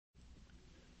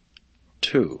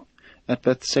2. At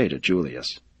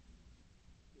Bethsaida-Julias.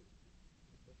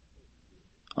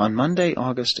 On Monday,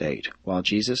 August 8, while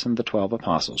Jesus and the 12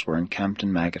 apostles were encamped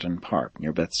in Magadan Park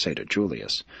near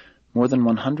Bethsaida-Julias, more than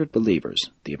 100 believers,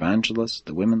 the evangelists,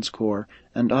 the women's corps,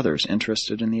 and others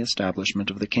interested in the establishment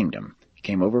of the kingdom,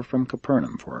 came over from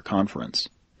Capernaum for a conference.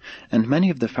 And many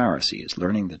of the Pharisees,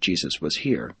 learning that Jesus was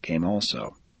here, came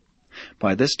also.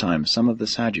 By this time some of the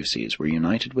Sadducees were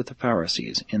united with the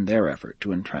Pharisees in their effort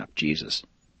to entrap Jesus.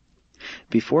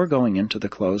 Before going into the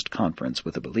closed conference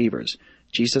with the believers,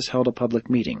 Jesus held a public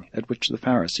meeting at which the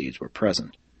Pharisees were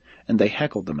present, and they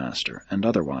heckled the Master and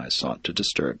otherwise sought to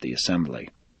disturb the assembly.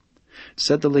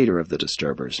 Said the leader of the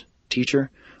disturbers, "Teacher,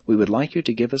 we would like you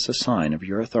to give us a sign of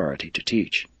your authority to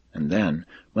teach, and then,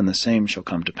 when the same shall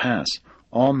come to pass,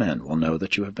 all men will know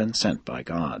that you have been sent by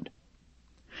God."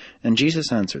 And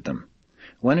Jesus answered them,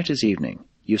 "When it is evening,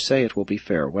 you say it will be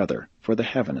fair weather, for the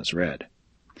heaven is red.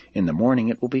 In the morning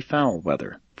it will be foul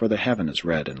weather, for the heaven is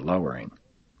red and lowering.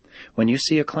 When you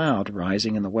see a cloud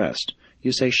rising in the west,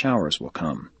 you say showers will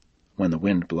come. When the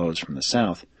wind blows from the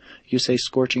south, you say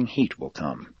scorching heat will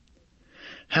come.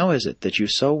 How is it that you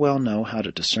so well know how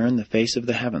to discern the face of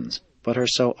the heavens, but are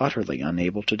so utterly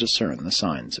unable to discern the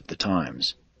signs of the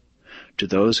times? To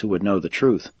those who would know the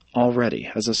truth, already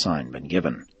has a sign been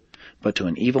given, but to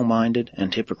an evil-minded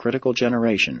and hypocritical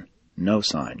generation no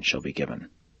sign shall be given."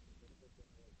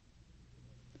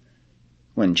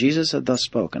 When Jesus had thus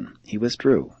spoken, he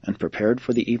withdrew and prepared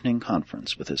for the evening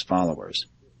conference with his followers.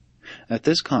 At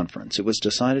this conference it was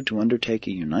decided to undertake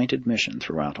a united mission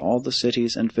throughout all the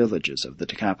cities and villages of the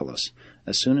Decapolis,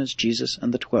 as soon as Jesus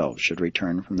and the 12 should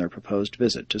return from their proposed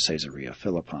visit to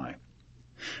Caesarea-Philippi.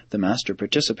 The Master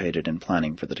participated in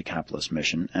planning for the Decapolis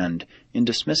mission, and, in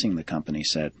dismissing the company,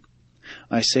 said,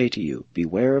 "I say to you,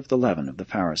 beware of the leaven of the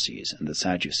Pharisees and the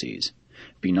Sadducees.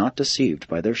 Be not deceived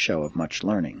by their show of much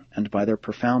learning, and by their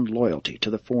profound loyalty to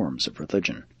the forms of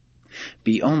religion.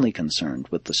 Be only concerned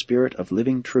with the spirit of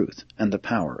living truth and the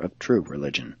power of true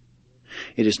religion.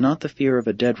 It is not the fear of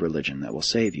a dead religion that will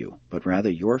save you, but rather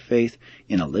your faith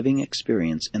in a living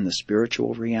experience in the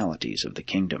spiritual realities of the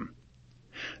kingdom.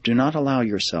 Do not allow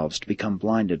yourselves to become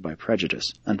blinded by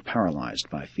prejudice and paralyzed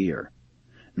by fear.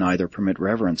 Neither permit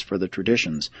reverence for the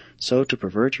traditions so to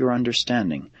pervert your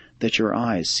understanding that your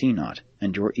eyes see not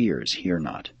and your ears hear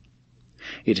not.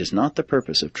 It is not the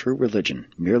purpose of true religion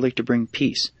merely to bring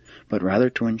peace, but rather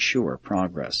to ensure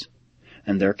progress.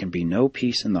 And there can be no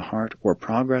peace in the heart or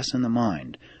progress in the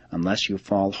mind unless you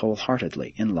fall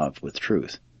wholeheartedly in love with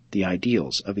truth, the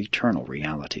ideals of eternal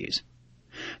realities.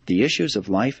 The issues of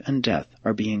life and death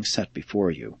are being set before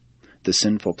you, the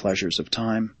sinful pleasures of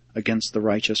time against the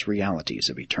righteous realities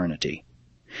of eternity.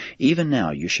 Even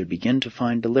now you should begin to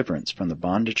find deliverance from the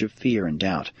bondage of fear and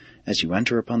doubt as you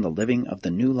enter upon the living of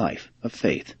the new life of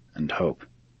faith and hope.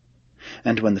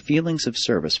 And when the feelings of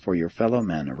service for your fellow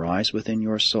men arise within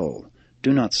your soul,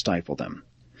 do not stifle them.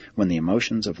 When the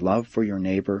emotions of love for your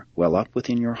neighbor well up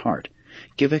within your heart,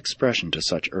 give expression to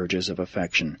such urges of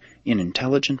affection in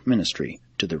intelligent ministry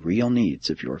to the real needs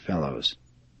of your fellows.